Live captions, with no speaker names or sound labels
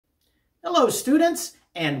Hello students,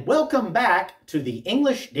 and welcome back to the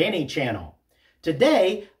English Danny channel.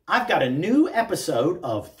 Today, I've got a new episode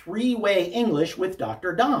of Three-Way English with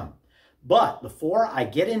Dr. Don. But before I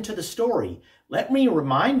get into the story, let me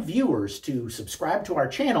remind viewers to subscribe to our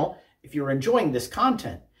channel if you're enjoying this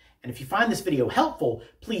content. And if you find this video helpful,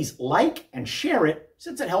 please like and share it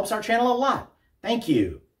since it helps our channel a lot. Thank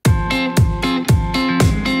you.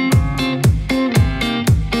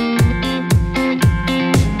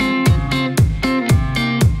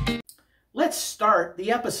 Let's start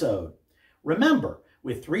the episode. Remember,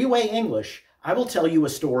 with Three-Way English, I will tell you a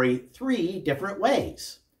story 3 different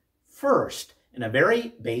ways. First, in a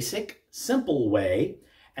very basic, simple way,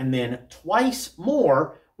 and then twice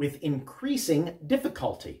more with increasing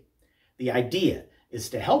difficulty. The idea is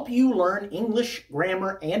to help you learn English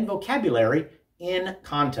grammar and vocabulary in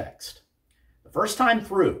context. The first time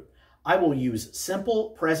through, I will use simple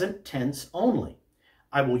present tense only.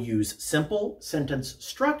 I will use simple sentence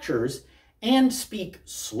structures and speak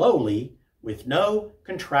slowly with no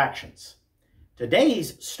contractions.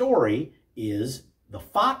 Today's story is The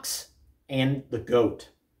Fox and the Goat.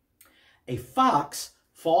 A fox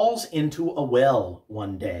falls into a well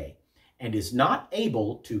one day and is not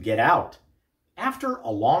able to get out. After a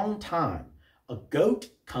long time, a goat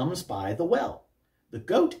comes by the well. The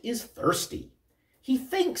goat is thirsty. He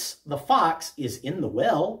thinks the fox is in the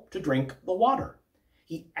well to drink the water.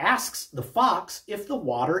 He asks the fox if the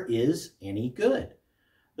water is any good.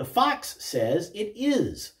 The fox says it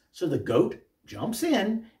is, so the goat jumps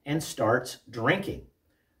in and starts drinking.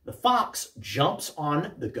 The fox jumps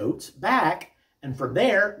on the goat's back and from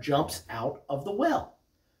there jumps out of the well.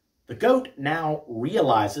 The goat now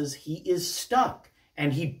realizes he is stuck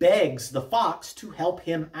and he begs the fox to help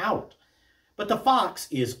him out. But the fox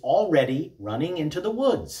is already running into the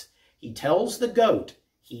woods. He tells the goat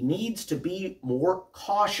he needs to be more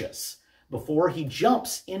cautious before he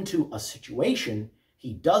jumps into a situation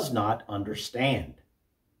he does not understand.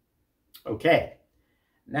 Okay,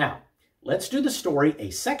 now let's do the story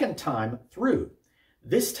a second time through.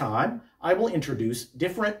 This time, I will introduce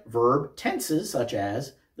different verb tenses such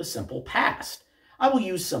as the simple past. I will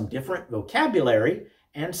use some different vocabulary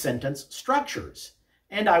and sentence structures,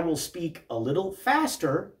 and I will speak a little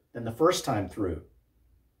faster than the first time through.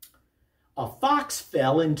 A fox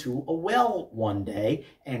fell into a well one day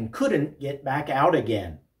and couldn't get back out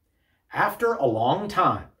again. After a long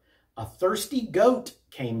time, a thirsty goat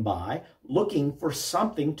came by looking for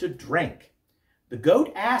something to drink. The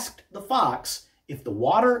goat asked the fox if the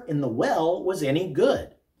water in the well was any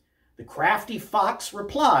good. The crafty fox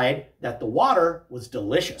replied that the water was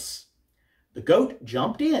delicious. The goat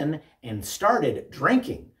jumped in and started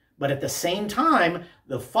drinking, but at the same time,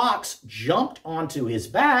 the fox jumped onto his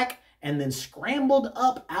back and then scrambled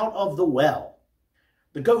up out of the well.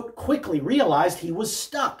 The goat quickly realized he was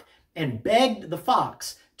stuck and begged the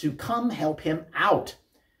fox to come help him out.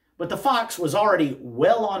 But the fox was already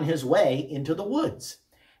well on his way into the woods.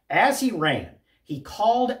 As he ran, he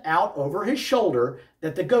called out over his shoulder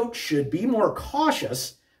that the goat should be more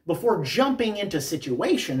cautious before jumping into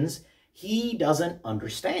situations he doesn't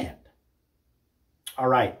understand. All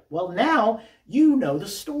right, well now you know the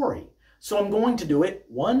story. So I'm going to do it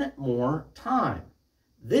one more time.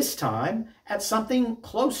 This time at something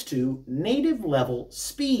close to native level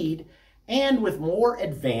speed and with more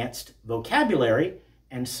advanced vocabulary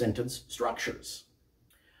and sentence structures.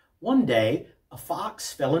 One day, a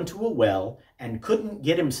fox fell into a well and couldn't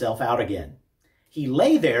get himself out again. He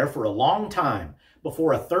lay there for a long time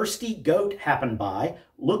before a thirsty goat happened by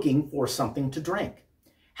looking for something to drink.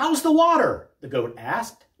 "How's the water?" the goat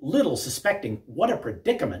asked, little suspecting what a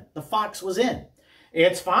predicament the fox was in.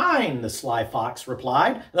 "It's fine," the sly fox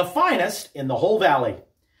replied, "the finest in the whole valley."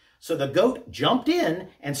 So the goat jumped in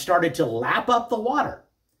and started to lap up the water.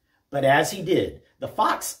 But as he did, the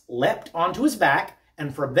fox leapt onto his back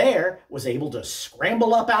and from there was able to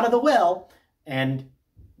scramble up out of the well and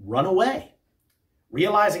run away.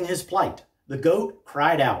 Realizing his plight, the goat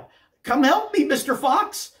cried out, "Come help me, Mr.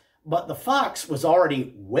 Fox!" But the fox was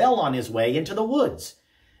already well on his way into the woods.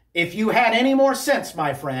 "If you had any more sense,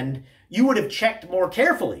 my friend, you would have checked more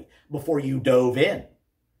carefully before you dove in."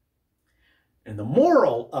 And the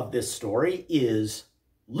moral of this story is,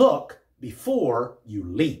 look before you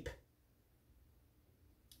leap.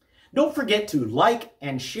 Don't forget to like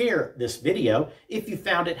and share this video if you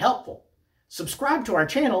found it helpful. Subscribe to our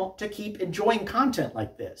channel to keep enjoying content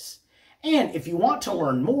like this. And if you want to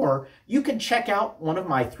learn more, you can check out one of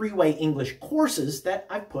my Three-Way English courses that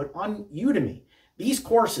I've put on Udemy. These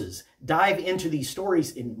courses dive into these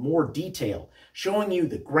stories in more detail, showing you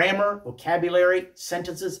the grammar, vocabulary,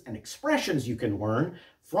 sentences, and expressions you can learn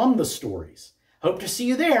from the stories. Hope to see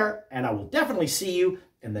you there, and I will definitely see you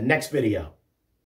in the next video.